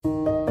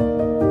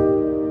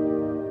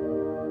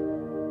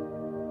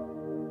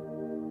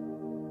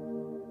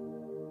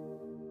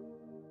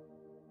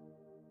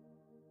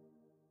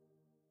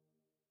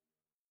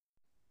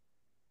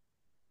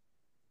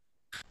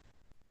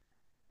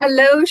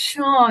Hello,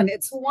 Shawn.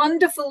 It's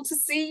wonderful to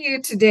see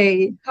you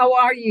today. How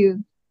are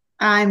you?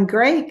 I'm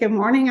great. Good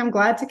morning. I'm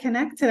glad to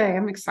connect today.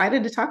 I'm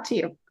excited to talk to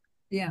you.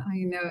 Yeah, I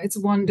know. It's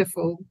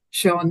wonderful,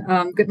 Shawn.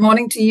 Good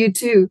morning to you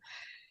too.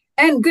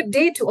 And good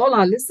day to all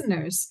our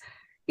listeners.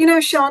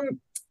 Shawn,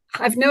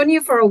 I've known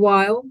you for a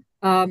while,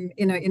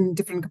 in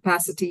different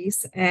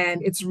capacities,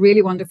 and it's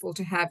really wonderful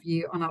to have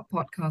you on our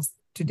podcast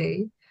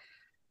today.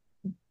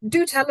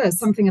 Do tell us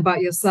something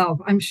about yourself.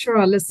 I'm sure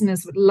our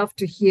listeners would love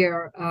to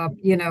hear,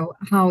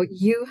 how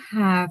you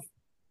have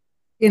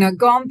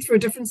gone through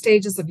different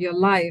stages of your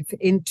life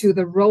into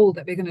the role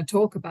that we're going to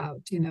talk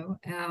about.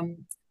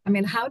 I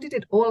mean, how did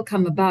it all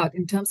come about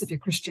in terms of your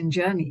Christian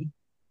journey?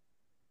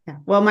 Yeah.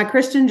 Well, my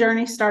Christian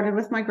journey started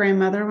with my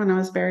grandmother when I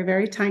was very,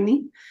 very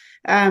tiny.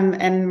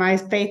 And my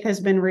faith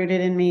has been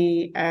rooted in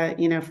me,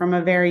 from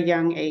a very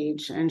young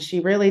age. And she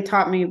really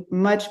taught me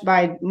much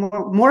by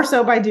more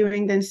so by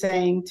doing than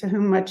saying, to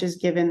whom much is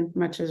given,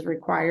 much is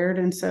required.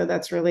 And so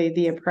that's really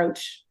the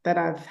approach that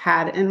I've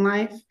had in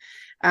life.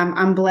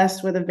 I'm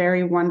blessed with a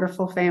very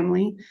wonderful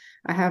family.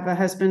 I have a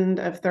husband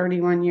of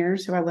 31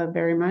 years who I love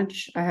very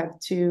much. I have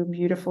two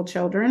beautiful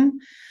children,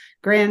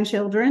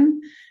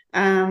 grandchildren,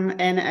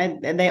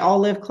 and they all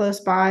live close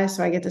by,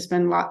 so I get to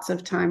spend lots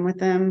of time with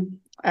them.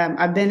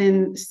 I've been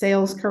in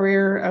sales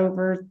career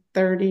over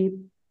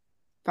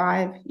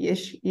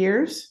 35-ish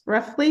years,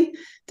 roughly.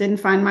 Didn't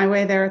find my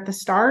way there at the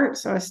start.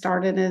 So I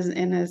started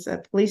as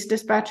a police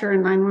dispatcher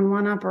and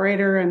 911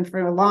 operator. And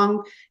for a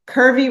long,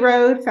 curvy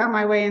road, found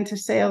my way into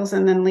sales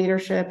and then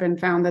leadership and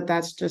found that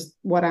that's just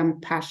what I'm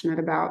passionate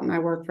about. And I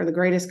work for the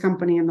greatest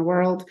company in the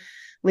world,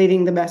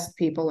 leading the best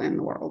people in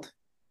the world.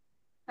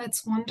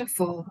 That's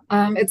wonderful.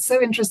 It's so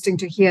interesting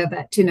to hear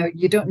that,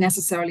 you don't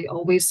necessarily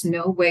always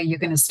know where you're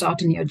going to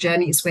start in your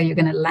journeys, where you're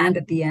going to land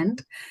at the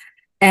end.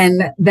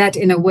 And that,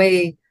 in a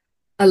way,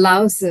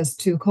 allows us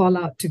to call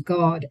out to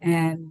God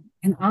and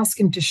ask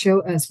Him to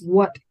show us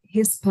what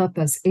His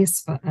purpose is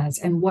for us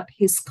and what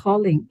His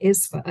calling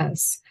is for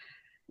us.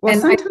 Well,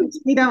 And I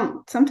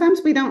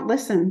sometimes we don't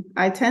listen.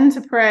 I tend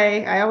to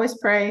pray. I always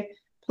pray,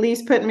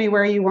 please put me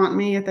where you want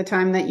me at the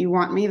time that you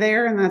want me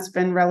there. And that's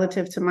been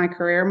relative to my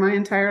career my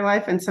entire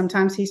life. And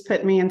sometimes he's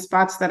put me in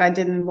spots that I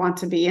didn't want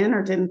to be in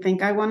or didn't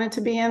think I wanted to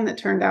be in that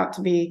turned out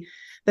to be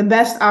the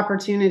best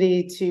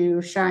opportunity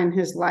to shine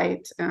his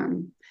light,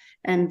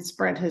 and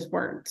spread his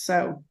word.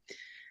 So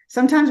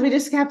sometimes we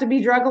just have to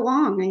be drug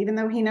along, even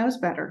though he knows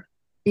better.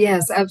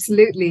 Yes,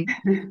 absolutely.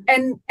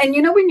 And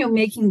when you're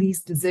making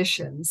these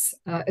decisions,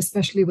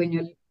 especially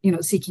when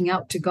you're seeking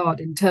out to God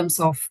in terms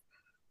of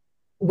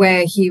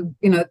where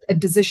a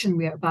decision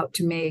we are about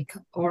to make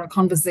or a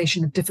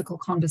conversation, a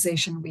difficult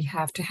conversation we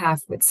have to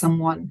have with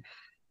someone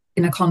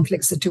in a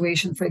conflict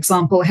situation, for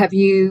example, have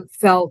you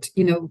felt,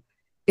 in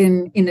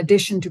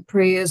addition to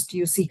prayers, do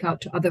you seek out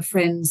to other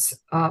friends,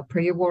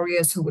 prayer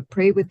warriors who would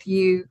pray with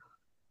you?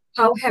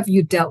 How have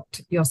you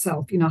dealt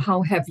yourself?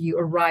 How have you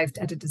arrived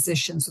at a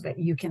decision so that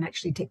you can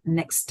actually take the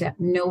next step,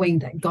 knowing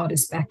that God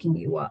is backing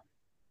you up?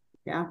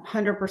 Yeah,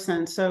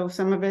 100%. So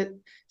some of it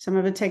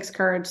takes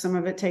courage, some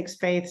of it takes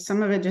faith,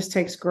 some of it just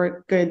takes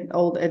good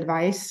old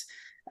advice.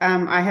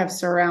 I have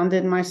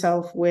surrounded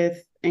myself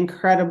with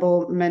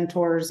incredible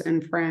mentors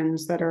and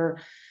friends that are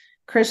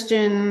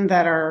Christian,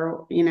 that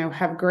are,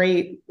 have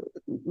great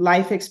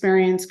life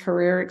experience,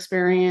 career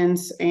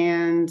experience.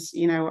 And,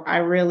 I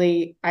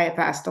have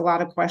asked a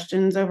lot of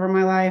questions over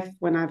my life.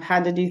 When I've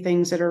had to do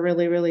things that are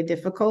really, really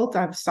difficult,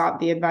 I've sought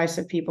the advice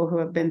of people who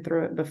have been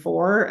through it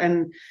before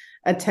and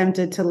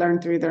attempted to learn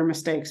through their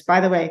mistakes.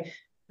 By the way,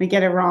 we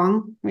get it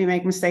wrong. We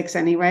make mistakes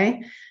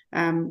anyway.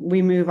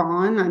 We move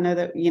on. I know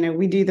that,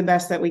 we do the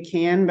best that we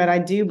can, but I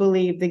do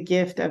believe the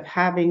gift of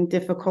having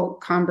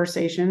difficult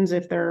conversations,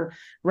 if they're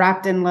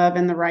wrapped in love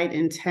and the right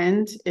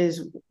intent,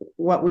 is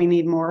what we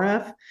need more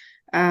of.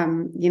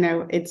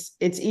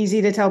 It's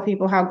easy to tell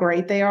people how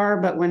great they are,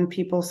 but when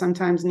people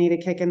sometimes need a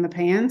kick in the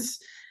pants,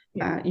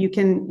 Yeah. you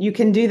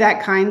can do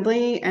that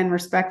kindly and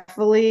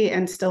respectfully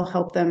and still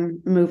help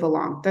them move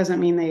along. Doesn't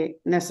mean they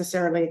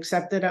necessarily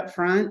accept it up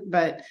front,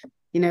 but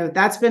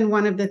that's been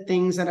one of the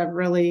things that I've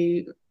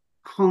really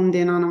honed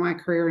in on my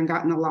career and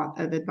gotten a lot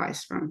of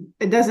advice from.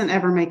 It doesn't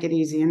ever make it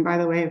easy. And by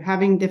the way,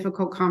 having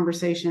difficult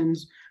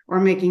conversations or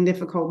making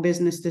difficult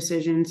business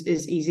decisions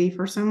is easy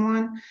for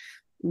someone,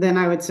 then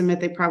I would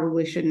submit they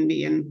probably shouldn't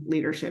be in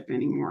leadership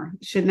anymore.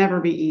 It should never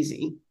be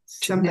easy.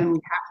 It's Should never. something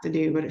we have to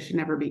do, but it should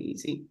never be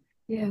easy.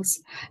 Yes.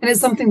 And it's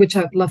something which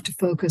I'd love to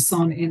focus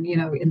on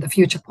in the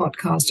future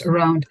podcast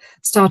around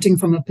starting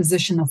from a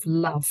position of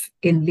love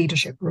in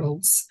leadership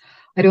roles.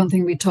 I don't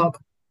think we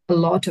talk a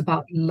lot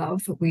about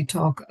love. We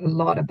talk a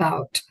lot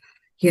about,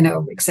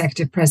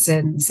 executive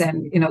presence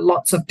and,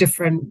 lots of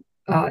different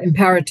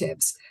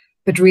imperatives.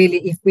 But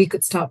really, if we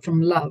could start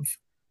from love,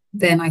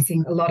 then I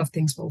think a lot of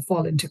things will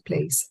fall into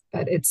place.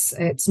 But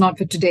it's not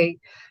for today.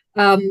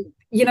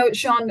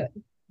 Shawn,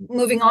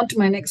 moving on to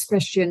my next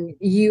question,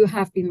 you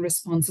have been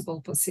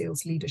responsible for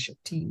sales leadership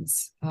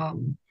teams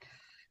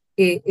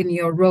in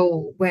your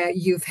role where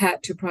you've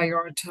had to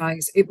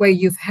prioritize it, where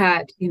you've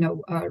had,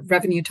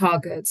 revenue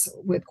targets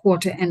with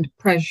quarter end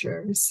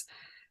pressures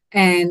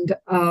and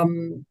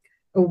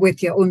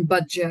with your own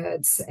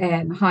budgets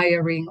and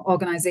hiring,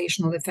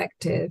 organizational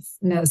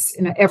effectiveness,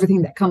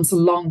 everything that comes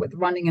along with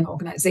running an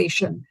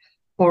organization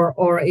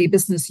or a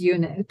business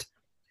unit.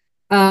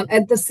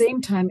 At the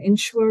same time,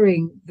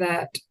 ensuring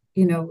that,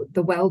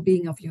 the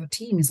well-being of your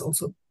team is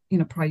also,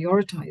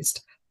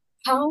 prioritized.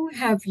 How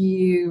have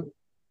you,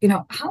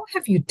 how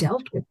have you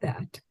dealt with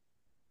that?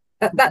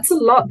 That's a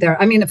lot there.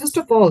 I mean, first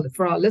of all,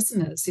 for our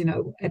listeners,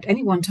 at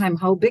any one time,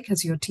 how big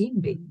has your team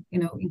been,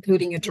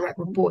 including your direct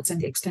reports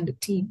and the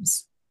extended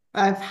teams?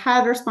 I've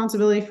had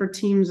responsibility for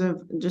teams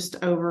of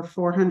just over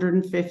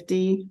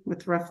 450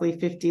 with roughly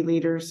 50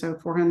 leaders. So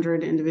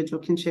 400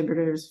 individual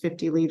contributors,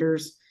 50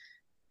 leaders,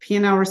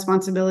 P&L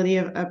responsibility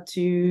of up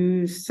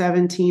to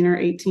 17 or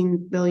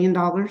 $18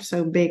 billion.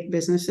 So big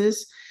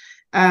businesses.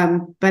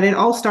 But it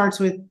all starts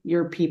with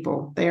your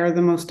people. They are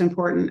the most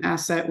important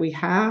asset we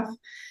have.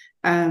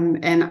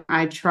 And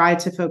I try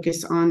to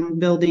focus on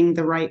building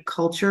the right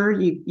culture.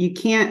 You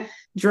can't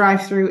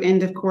drive through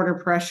end of quarter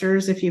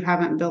pressures if you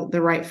haven't built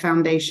the right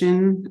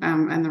foundation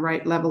and the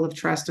right level of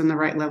trust and the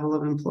right level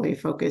of employee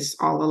focus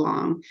all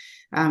along.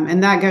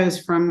 And that goes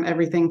from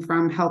everything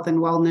from health and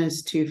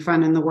wellness to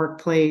fun in the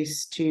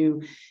workplace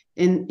to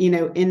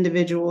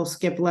individual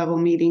skip level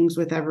meetings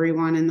with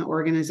everyone in the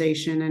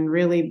organization and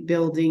really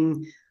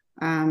building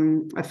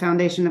a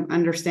foundation of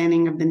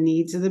understanding of the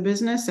needs of the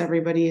business.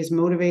 Everybody is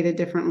motivated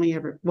differently.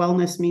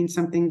 Wellness means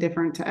something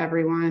different to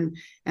everyone.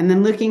 And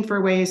then looking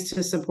for ways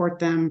to support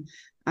them,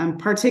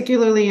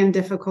 particularly in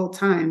difficult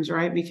times,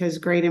 right? Because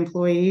great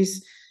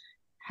employees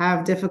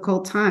have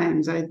difficult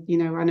times. I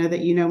know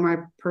that my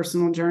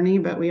personal journey,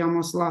 but we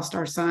almost lost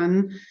our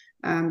son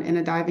in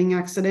a diving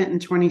accident in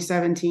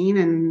 2017.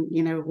 And,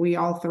 we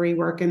all three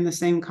work in the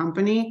same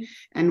company.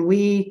 And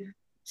we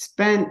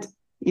spent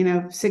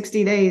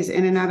 60 days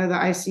in and out of the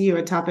ICU,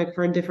 a topic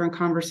for a different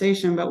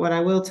conversation. But what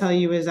I will tell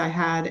you is I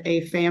had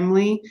a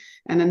family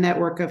and a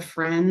network of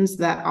friends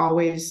that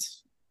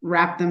always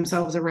wrapped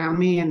themselves around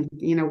me and,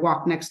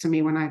 walked next to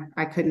me when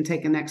I couldn't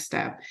take a next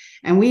step.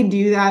 And we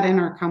do that in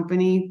our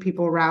company.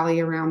 People rally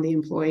around the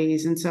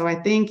employees. And so I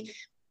think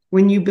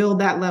when you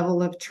build that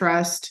level of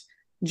trust,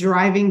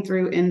 driving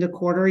through end of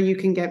quarter, you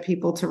can get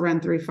people to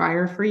run through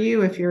fire for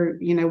you if you're,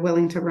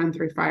 willing to run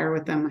through fire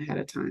with them ahead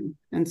of time.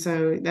 And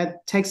so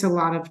that takes a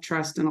lot of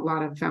trust and a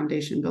lot of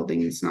foundation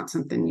building. It's not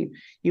something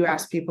you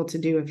ask people to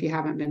do if you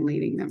haven't been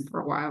leading them for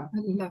a while.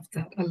 I love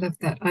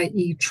that,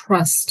 i.e.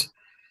 trust.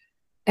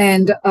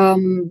 And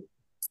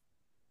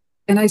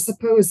I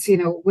suppose,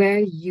 where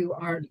you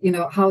are,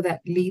 how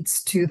that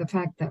leads to the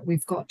fact that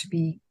we've got to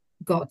be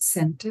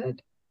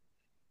God-centered.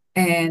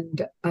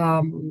 And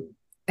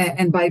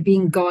by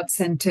being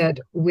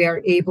God-centered,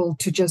 we're able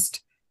to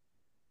just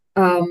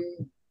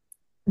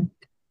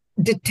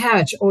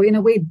detach or in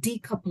a way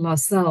decouple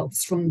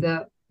ourselves from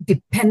the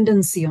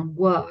dependency on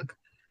work,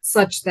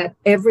 such that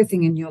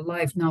everything in your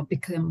life now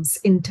becomes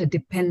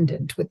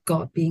interdependent with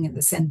God being in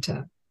the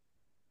center.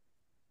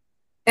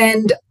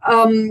 And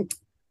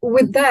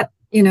with that,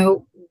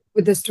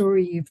 with the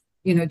story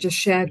you've, just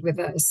shared with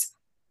us,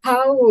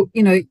 how,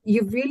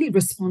 you've really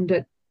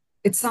responded,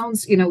 it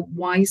sounds,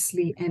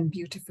 wisely and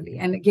beautifully.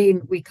 And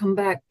again, we come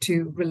back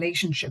to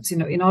relationships.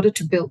 In order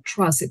to build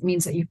trust, it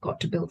means that you've got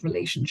to build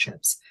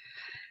relationships.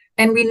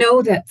 And we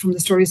know that from the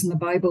stories in the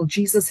Bible,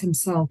 Jesus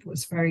himself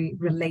was very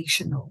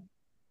relational.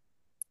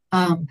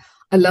 I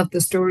love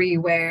the story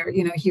where,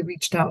 he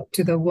reached out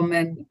to the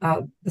woman,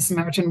 the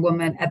Samaritan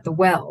woman at the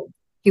well.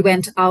 He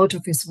went out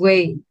of his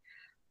way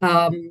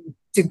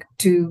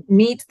to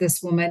meet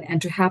this woman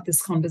and to have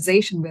this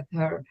conversation with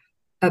her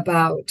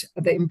about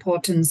the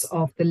importance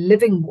of the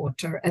living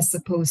water as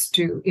opposed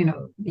to,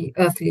 the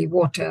earthly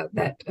water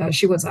that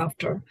she was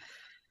after.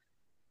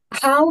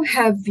 How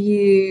have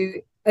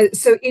you,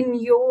 so in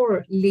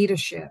your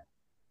leadership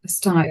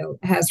style,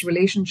 has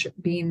relationship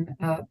been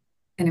an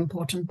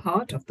important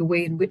part of the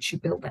way in which you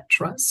build that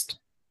trust?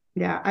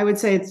 Yeah, I would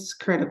say it's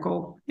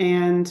critical.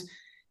 And,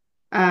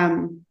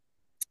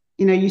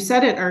 you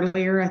said it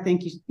earlier. I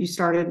think you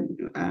started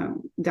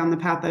down the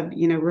path of,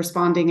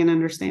 responding and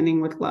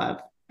understanding with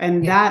love.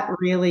 And that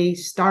really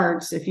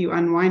starts, if you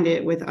unwind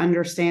it, with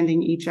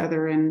understanding each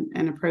other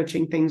and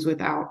approaching things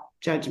without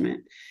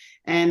judgment.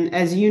 And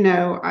as you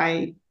know,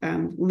 I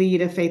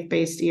lead a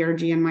faith-based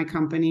ERG in my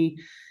company,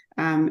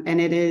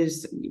 and it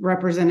is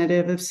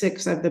representative of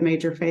 6 of the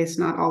major faiths,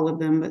 not all of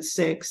them, but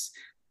 6.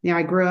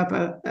 I grew up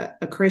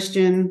a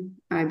Christian.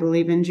 I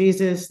believe in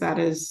Jesus. That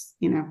is,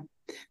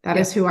 that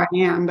is who I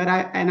am. But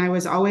I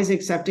was always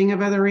accepting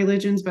of other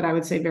religions, but I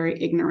would say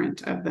very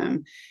ignorant of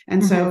them.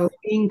 And so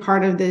being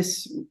part of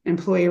this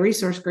employee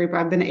resource group,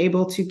 I've been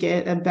able to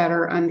get a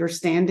better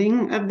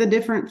understanding of the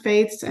different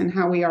faiths and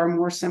how we are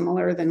more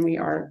similar than we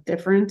are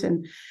different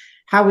and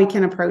how we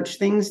can approach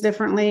things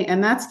differently.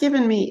 And that's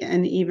given me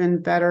an even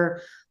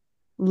better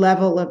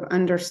level of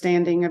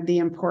understanding of the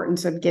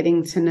importance of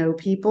getting to know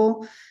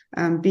people,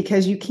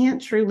 because you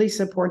can't truly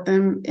support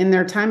them in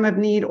their time of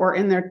need or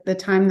in the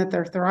time that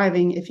they're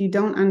thriving if you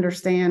don't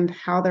understand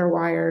how they're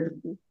wired,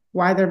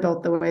 why they're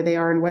built the way they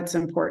are, and what's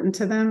important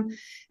to them.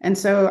 And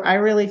so I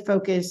really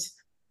focus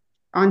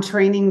on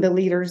training the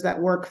leaders that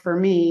work for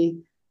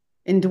me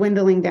and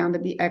dwindling down to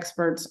be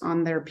experts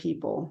on their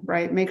people,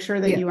 right? Make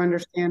sure that you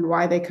understand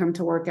why they come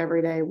to work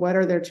every day. What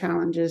are their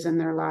challenges in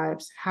their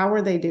lives? How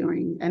are they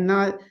doing? And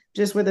not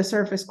just with a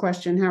surface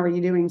question, how are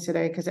you doing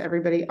today? Because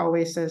everybody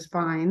always says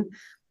fine.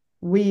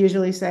 We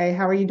usually say,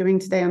 how are you doing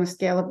today on a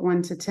scale of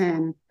 1 to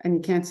 10? And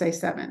you can't say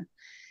 7.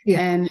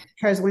 And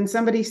because when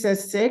somebody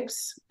says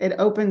 6, it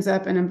opens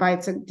up and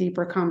invites a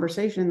deeper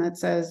conversation that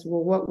says,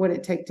 well, what would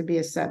it take to be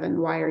a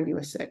 7? Why are you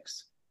a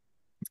 6?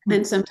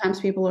 And sometimes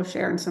people will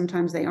share and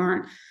sometimes they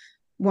aren't.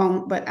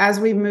 Well, but as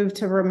we move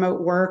to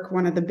remote work,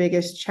 one of the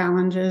biggest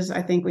challenges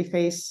I think we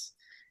face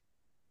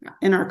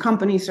in our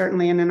company,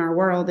 certainly, and in our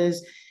world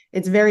is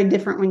it's very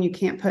different when you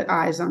can't put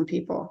eyes on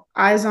people.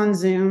 Eyes on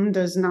Zoom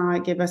does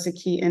not give us a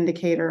key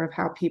indicator of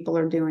how people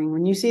are doing.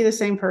 When you see the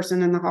same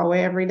person in the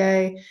hallway every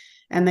day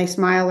and they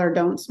smile or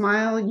don't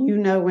smile, you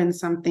know when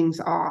something's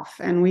off.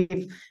 And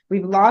we've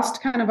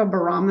lost kind of a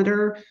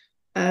barometer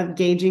of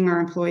gauging our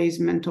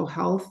employees' mental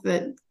health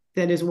that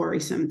is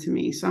worrisome to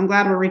me. So I'm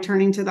glad we're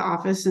returning to the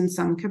office in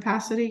some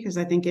capacity, because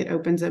I think it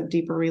opens up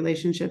deeper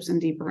relationships and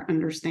deeper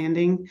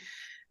understanding.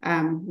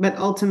 But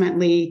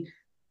ultimately,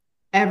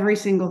 every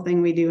single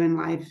thing we do in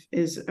life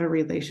is a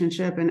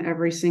relationship, and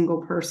every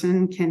single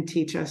person can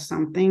teach us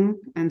something.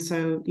 And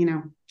so,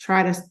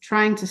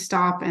 trying to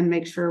stop and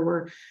make sure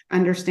we're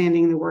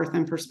understanding the worth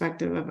and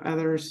perspective of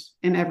others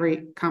in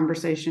every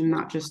conversation,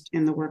 not just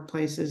in the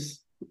workplace, is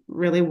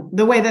really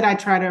the way that I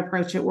try to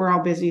approach it. We're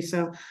all busy,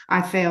 so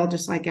I fail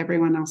just like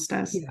everyone else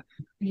does.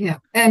 Yeah.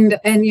 And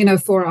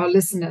for our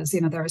listeners,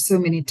 there are so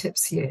many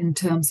tips here in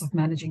terms of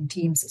managing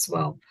teams as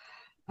well,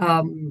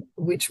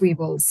 which we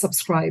will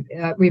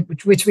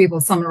which we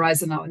will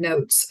summarize in our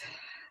notes.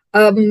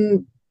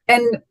 And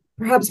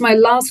perhaps my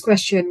last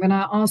question, when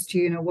I asked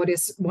you, what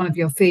is one of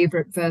your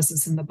favorite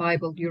verses in the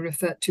Bible, you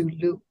referred to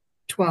Luke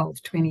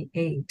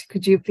 12:28.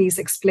 Could you please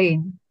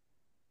explain?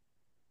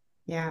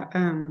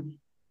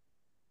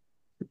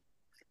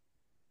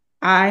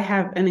 I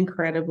have an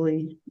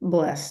incredibly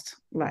blessed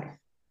life.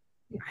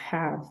 I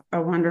have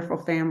a wonderful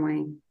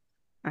family.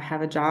 I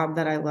have a job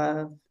that I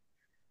love.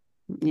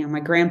 My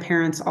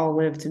grandparents all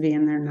lived to be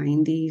in their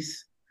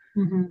 90s.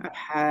 I've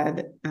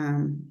had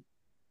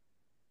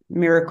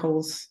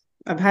miracles.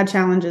 I've had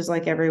challenges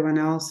like everyone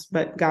else,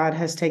 but God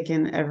has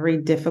taken every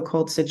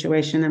difficult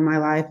situation in my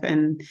life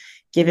and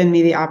given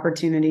me the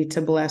opportunity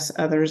to bless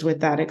others with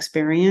that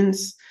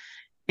experience.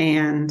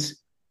 And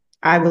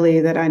I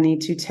believe that I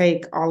need to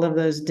take all of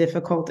those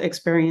difficult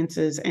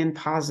experiences and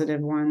positive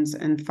ones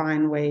and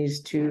find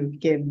ways to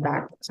give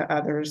back to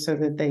others so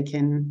that they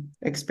can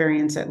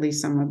experience at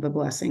least some of the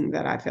blessing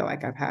that I feel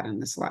like I've had in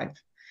this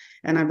life.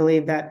 And I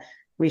believe that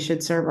we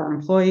should serve our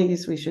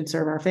employees, we should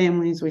serve our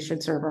families, we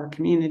should serve our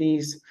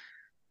communities,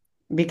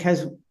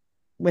 because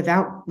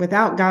without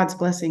God's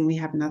blessing, we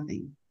have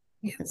nothing.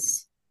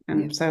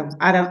 So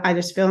I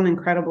just feel an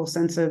incredible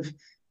sense of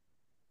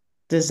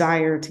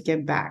desire to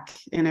give back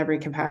in every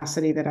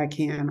capacity that I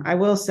can. I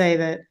will say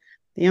that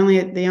the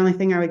only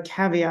thing I would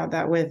caveat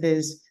that with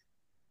is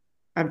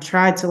I've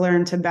tried to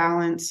learn to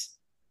balance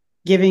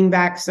giving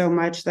back so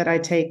much that I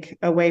take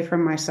away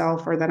from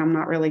myself, or that I'm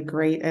not really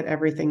great at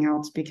everything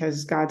else,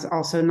 because God's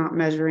also not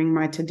measuring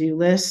my to-do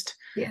list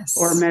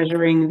or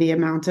measuring the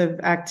amount of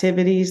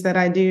activities that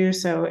I do.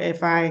 So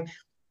if I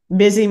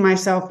busy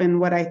myself in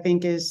what I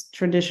think is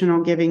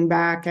traditional giving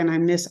back and I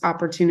miss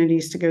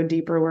opportunities to go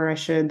deeper where I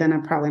should, then I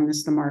probably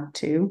miss the mark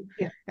too.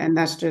 And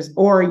that's just,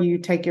 or you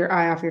take your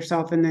eye off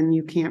yourself and then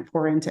you can't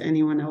pour into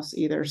anyone else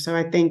either. So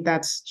I think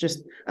that's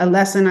just a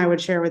lesson I would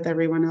share with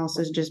everyone else,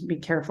 is just be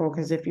careful,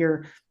 because if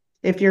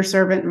you're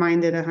servant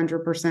minded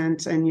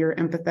 100% and you're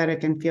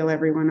empathetic and feel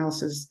everyone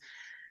else's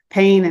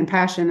pain and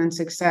passion and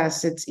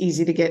success, it's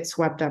easy to get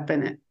swept up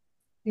in it.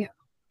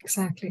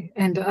 Exactly.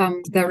 And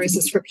there is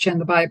a scripture in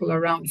the Bible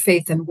around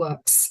faith and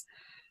works,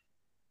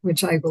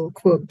 which I will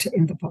quote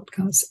in the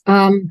podcast.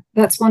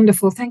 That's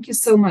wonderful. Thank you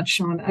so much,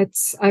 Shawn.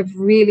 I've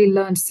really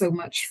learned so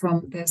much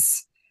from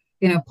this,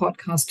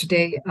 podcast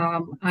today.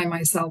 I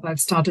myself, I've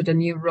started a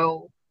new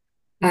role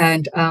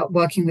and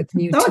working with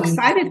new teams. So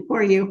excited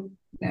for you.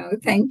 No,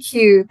 thank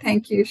you.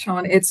 Thank you,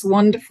 Shawn. It's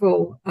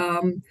wonderful.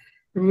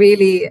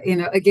 Really,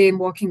 again,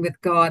 walking with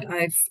God,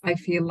 I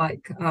feel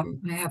like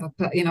I have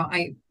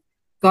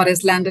God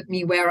has landed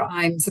me where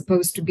I'm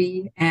supposed to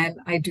be, and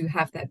I do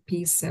have that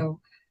peace.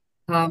 So,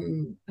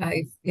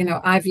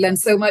 I've learned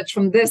so much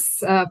from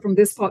this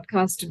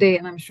podcast today,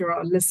 and I'm sure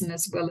our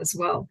listeners will as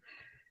well.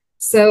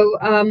 So,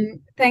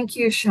 thank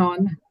you,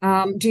 Shawn.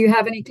 Do you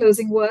have any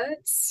closing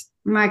words?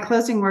 My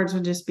closing words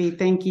would just be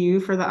thank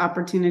you for the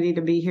opportunity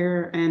to be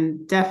here,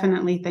 and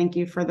definitely thank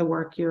you for the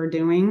work you're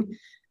doing.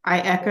 I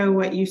echo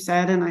what you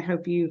said, and I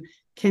hope you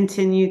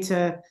continue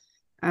to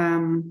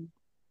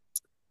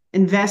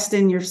invest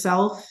in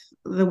yourself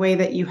the way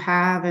that you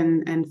have,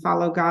 and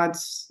follow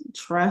God's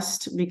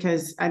trust,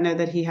 because I know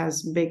that he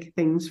has big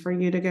things for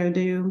you to go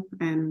do.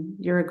 And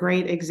you're a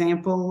great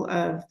example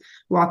of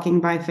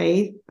walking by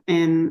faith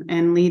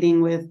and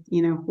leading with,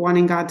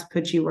 wanting God to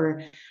put you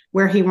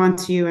where he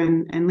wants you,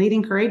 and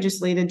leading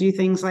courageously to do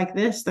things like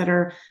this that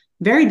are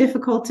very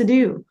difficult to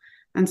do.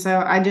 And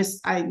so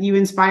you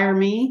inspire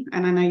me,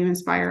 and I know you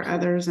inspire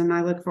others, and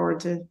I look forward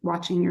to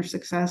watching your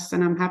success,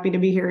 and I'm happy to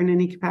be here in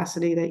any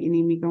capacity that you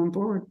need me going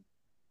forward.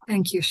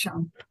 Thank you,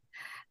 Shawn.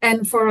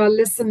 And for our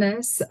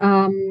listeners,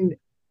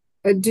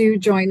 do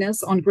join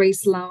us on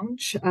Grace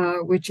Lounge,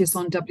 which is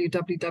on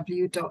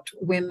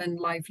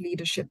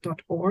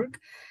www.womenliveleadership.org,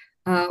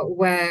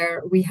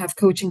 where we have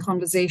coaching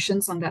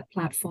conversations on that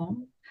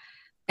platform.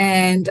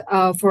 And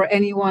for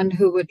anyone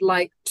who would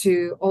like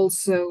to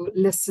also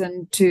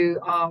listen to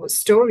our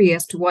story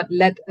as to what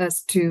led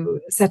us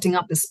to setting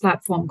up this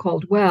platform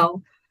called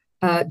Well,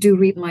 do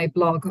read my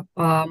blog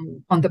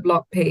on the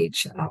blog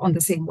page on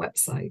the same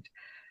website.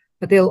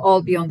 But they'll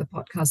all be on the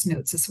podcast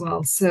notes as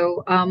well.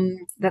 So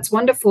that's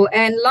wonderful.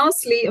 And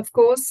lastly, of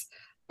course,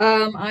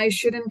 I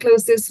shouldn't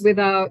close this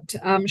without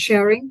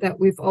sharing that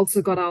we've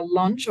also got our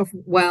launch of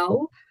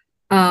Well.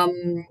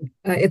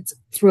 It's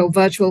through a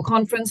virtual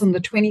conference on the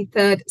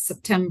 23rd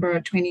September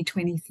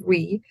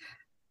 2023.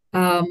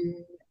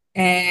 And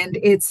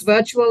it's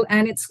virtual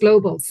and it's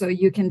global. So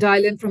you can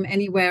dial in from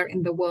anywhere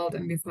in the world.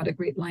 And we've got a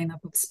great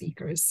lineup of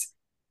speakers.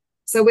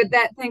 So with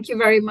that, thank you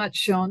very much,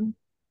 Shawn.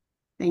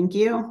 Thank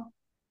you.